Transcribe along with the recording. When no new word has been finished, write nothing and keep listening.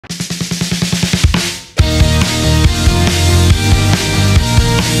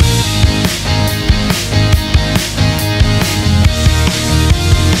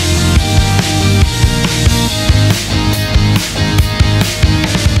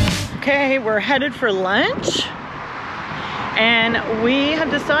Okay, we're headed for lunch. And we have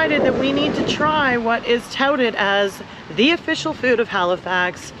decided that we need to try what is touted as the official food of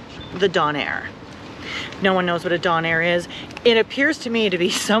Halifax, the donair. No one knows what a donair is. It appears to me to be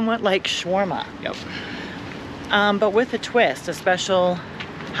somewhat like shawarma. Yep. But with a twist, a special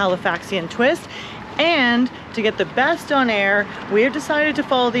Halifaxian twist. And to get the best donair, we have decided to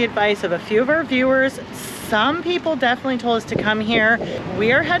follow the advice of a few of our viewers. Some people definitely told us to come here.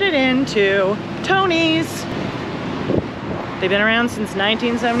 We are headed into Tony's. They've been around since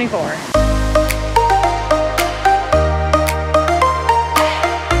 1974.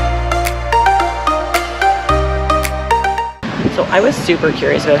 So I was super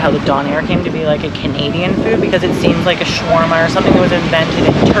curious about how the donair came to be like a Canadian food, because it seems like a shawarma or something that was invented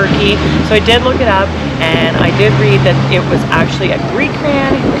in Turkey. So I did look it up, and I did read that it was actually a Greek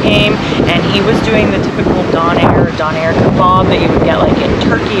man who came, and he was doing the typical donair or donair kebab that you would get like in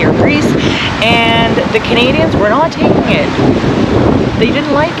Turkey or Greece, and the Canadians were not taking it. They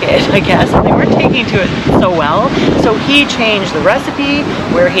didn't like it, I guess, and they weren't taking to it so well. So he changed the recipe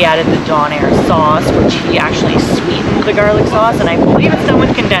where he added the donair sauce, which he actually sweetened the garlic sauce, and I believe it's done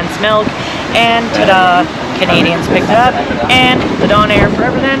with condensed milk, and ta-da, Canadians picked it up, and the donair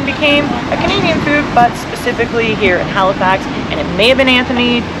forever then became a Canadian food, but specifically here in Halifax. And it may have been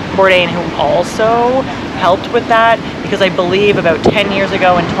Anthony Bourdain who also helped with that, because I believe about 10 years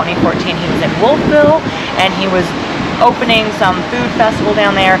ago in 2014 he was in Wolfville, and he was opening some food festival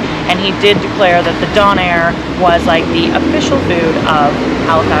down there, and he did declare that the donair was like the official food of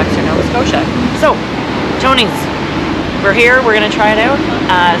Halifax or Nova Scotia. So, Tony's, we're here, we're gonna try it out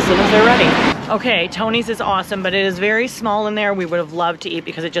as soon as they're ready. Okay, Tony's is awesome, but it is very small in there. We would have loved to eat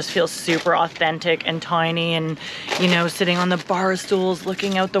because it just feels super authentic and tiny, and you know, sitting on the bar stools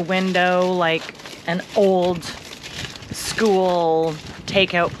looking out the window like an old school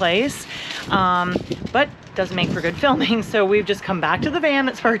takeout place. But doesn't make for good filming, so we've just come back to the van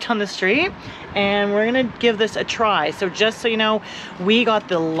that's parked on the street, and we're gonna give this a try. So just so you know, we got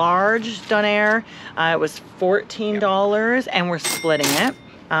the large donair. It was $14, and we're splitting it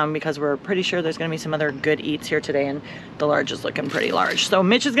because we're pretty sure there's gonna be some other good eats here today, and the large is looking pretty large. So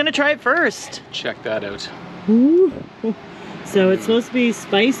Mitch is gonna try it first. Check that out. Ooh. So it's supposed to be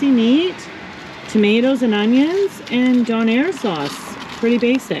spicy meat, tomatoes and onions, and donair sauce. Pretty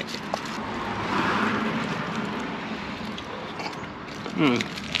basic.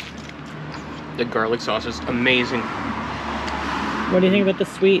 The garlic sauce is amazing. What do you think about the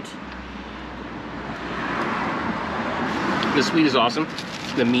sweet? The sweet is awesome.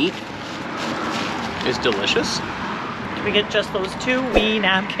 The meat is delicious. Can we get just those 2 wee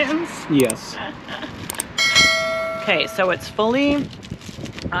napkins? Yes. Okay, so it's fully,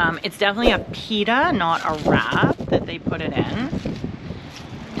 it's definitely a pita, not a wrap that they put it in.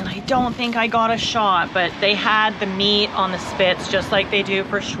 And I don't think I got a shot, but they had the meat on the spits just like they do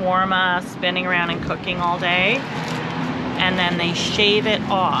for shawarma, spinning around and cooking all day. And then they shave it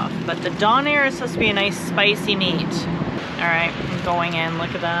off. But the donair is supposed to be a nice spicy meat. All right, I'm going in,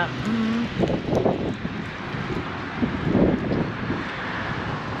 look at that.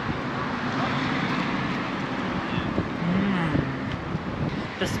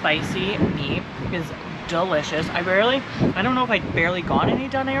 The spicy meat is delicious. I don't know if I barely got any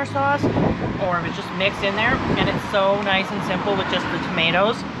donair sauce, or if it's just mixed in there, and it's so nice and simple with just the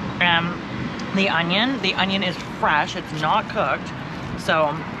tomatoes and the onion. The onion is fresh, it's not cooked, so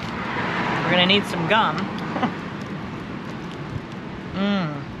we're gonna need some gum.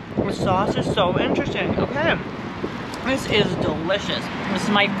 The sauce is so interesting. Okay, this is delicious. This is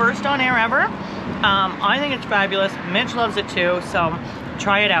my first donair ever. I think it's fabulous. Mitch loves it too, so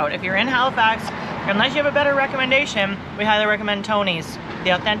try it out. If you're in Halifax, unless you have a better recommendation, we highly recommend Tony's, the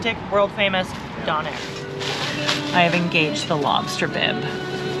authentic, world famous donair. I have engaged the lobster bib.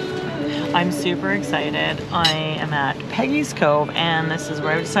 I'm super excited. I am at Peggy's Cove, and this is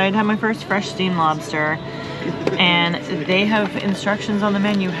where I decided to have my first fresh steamed lobster. And they have instructions on the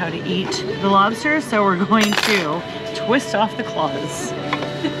menu how to eat the lobster, so we're going to twist off the claws.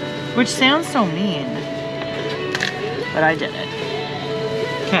 Which sounds so mean, but I did it.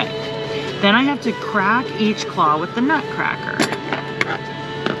 Okay, then I have to crack each claw with the nut cracker.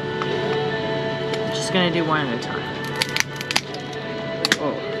 I'm just gonna do one at a time.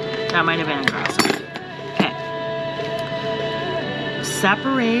 Oh, that might have been aggressive. Okay.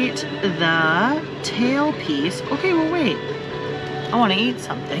 Separate the tail piece. Okay, well wait. I wanna eat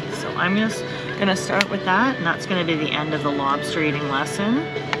something, so I'm just gonna start with that, and that's gonna be the end of the lobster eating lesson.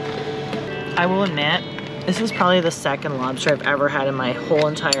 I will admit, this is probably the second lobster I've ever had in my whole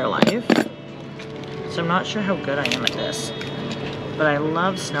entire life. So I'm not sure how good I am at this. But I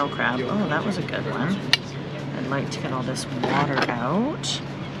love snow crab. Oh, that was a good one. I'd like to get all this water out.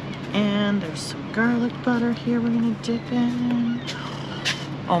 And there's some garlic butter here we're gonna dip in.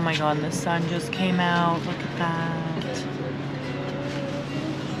 Oh my god, the sun just came out. Look at that.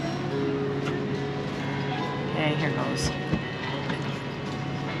 Okay, here goes.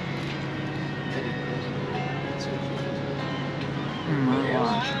 Oh my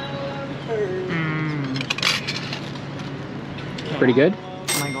gosh. Pretty good?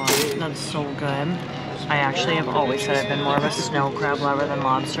 Oh my god, that's so good. I actually have always said I've been more of a snow crab lover than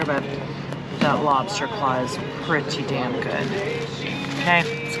lobster, but that lobster claw is pretty damn good. Okay,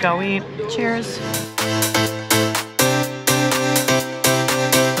 let's go eat. Cheers.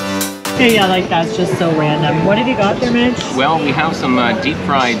 Okay, yeah, like that's just so random. What have you got there, Mitch? Well, we have some deep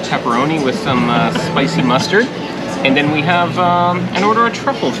fried pepperoni with some spicy mustard. And then we have an order of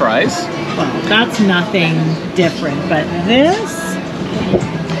truffle fries. Well, that's nothing different, but this?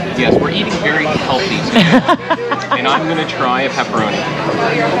 Yes, we're eating very healthy today. And I'm gonna try a pepperoni.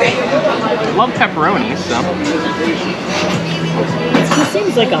 I love pepperoni, so. It just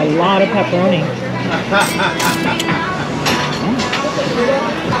seems like a lot of pepperoni.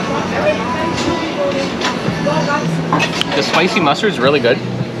 The spicy mustard is really good.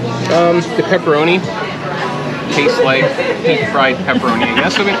 The pepperoni tastes like deep fried pepperoni, I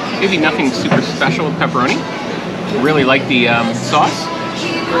guess. So maybe nothing super special with pepperoni. Really like the sauce.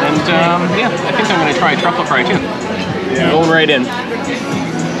 And yeah, I think I'm going to try a truffle fry too. Yeah. Going right in.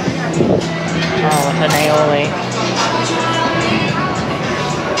 Oh, with an aioli.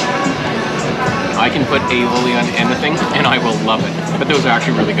 I can put aioli on anything and I will love it. But those are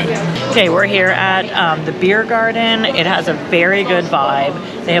actually really good. Okay, we're here at the beer garden. It has a very good vibe.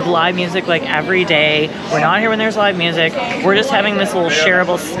 They have live music like every day. We're not here when there's live music. We're just having this little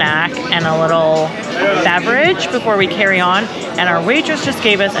shareable snack and a little beverage before we carry on. And our waitress just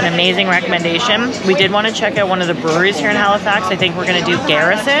gave us an amazing recommendation. We did want to check out one of the breweries here in Halifax. I think we're going to do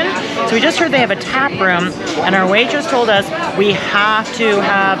Garrison. So we just heard they have a tap room, and our waitress told us we have to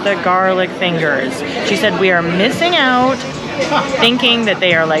have the garlic fingers. She said we are missing out thinking that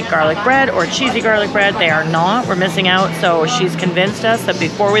they are like garlic bread or cheesy garlic bread. They are not. We're missing out. So she's convinced us that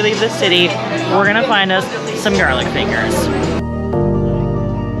before we leave the city, we're going to find us some garlic fingers.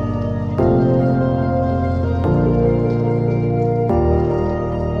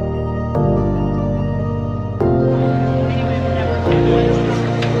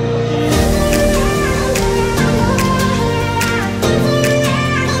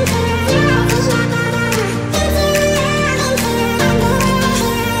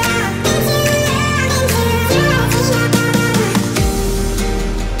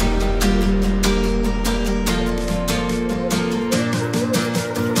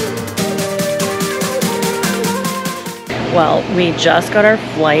 Well, we just got our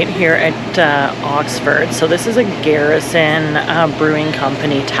flight here at Oxford. So this is a Garrison Brewing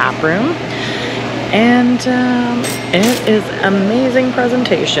Company tap room. And it is amazing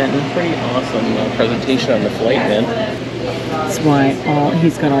presentation. Pretty awesome presentation on the flight, man. That's why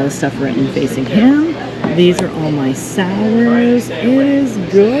he's got all the stuff written facing him. These are all my sours. It is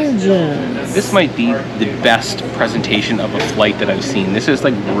gorgeous. This might be the best presentation of a flight that I've seen. This is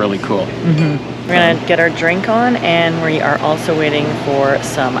like really cool. We're gonna get our drink on, and we are also waiting for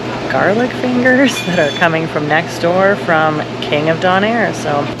some garlic fingers that are coming from next door from King of Donair.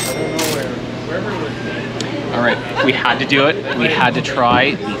 So, all right, we had to do it. We had to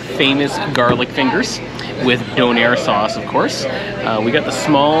try the famous garlic fingers with donair sauce, of course. We got the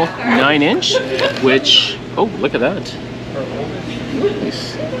small 9-inch, which, oh, look at that.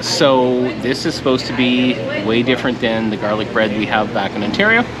 Nice. So this is supposed to be way different than the garlic bread we have back in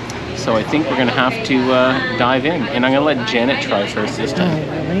Ontario. So I think we're gonna have to dive in, and I'm gonna let Janet try first this time.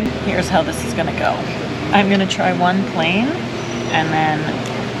 oh, really? Here's how this is gonna go. I'm gonna try one plain, and then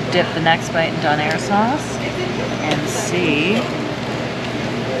dip the next bite in donair sauce, and see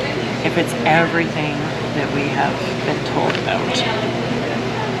if it's everything that we have been told about.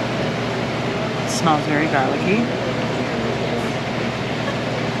 It smells very garlicky.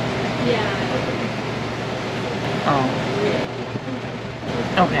 Oh.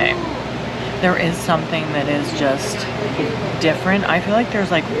 Okay. There is something that is just different. I feel like there's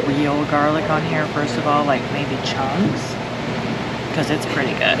like real garlic on here, first of all, like maybe chunks, because it's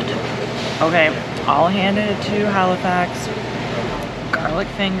pretty good. Okay, I'll hand it to Halifax. Garlic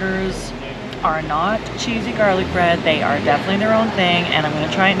fingers are not cheesy garlic bread. They are definitely their own thing, and I'm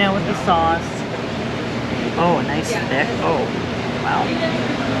gonna try it now with the sauce. Oh, a nice thick, oh, wow.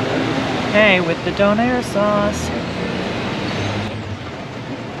 Okay, with the donair sauce.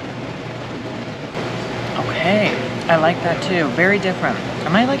 Okay, I I like that too. Very different. I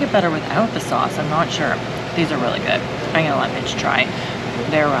might like it better without the sauce. I'm not sure. These are really good. I'm gonna let Mitch try.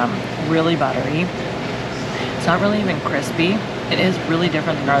 They're really buttery. It's not really even crispy. It is really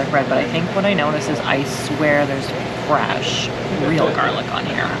different than garlic bread, but I think what I notice is I swear there's fresh, real garlic on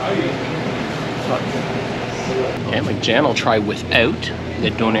here. Okay, like Jan will try without the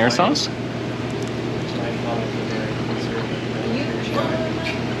donair sauce.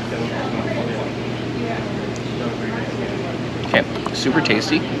 Okay, super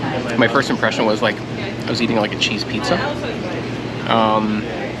tasty. My first impression was like I was eating like a cheese pizza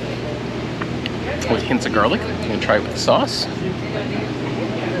with hints of garlic. I'm gonna try it with the sauce.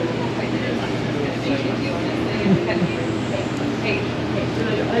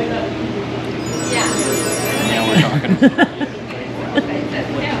 Now we're talking.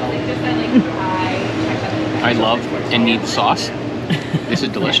 I love and need the sauce. This is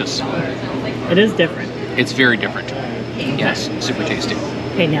delicious. It is different. It's very different. Yes, super tasty.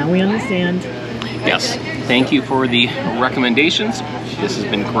 Okay, now we understand. Yes, thank you for the recommendations. This has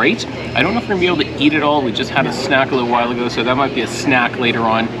been great. I don't know if we're gonna be able to eat it all. We just had a snack a little while ago, so that might be a snack later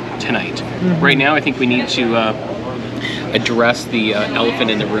on tonight. Right now, I think we need to address the elephant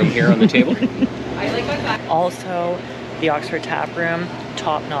in the room here on the table. Also, the Oxford Tap Room,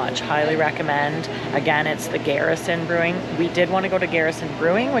 top notch, highly recommend. Again, it's the Garrison Brewing. We did want to go to Garrison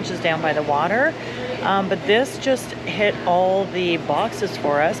Brewing, which is down by the water, but this just hit all the boxes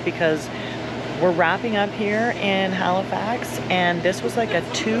for us because we're wrapping up here in Halifax, and this was like a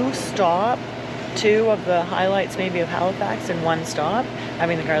two of the highlights maybe of Halifax in one stop,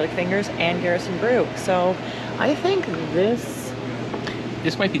 having the garlic fingers and Garrison Brew. So I think this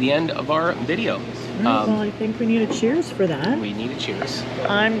might be the end of our video. well, I think we need a cheers for that. We need a cheers.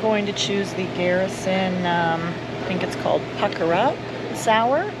 I'm going to choose the Garrison, I think it's called Pucker Up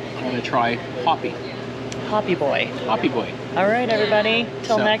Sour. I'm gonna try Hoppy. Hoppy Boy. Hoppy Boy. All right, everybody.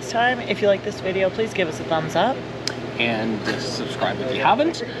 Till So- next time, if you like this video, please give us a thumbs up. And subscribe if you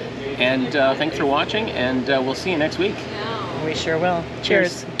haven't. And thanks for watching, and we'll see you next week. We sure will.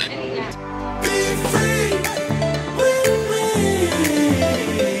 Cheers. Cheers.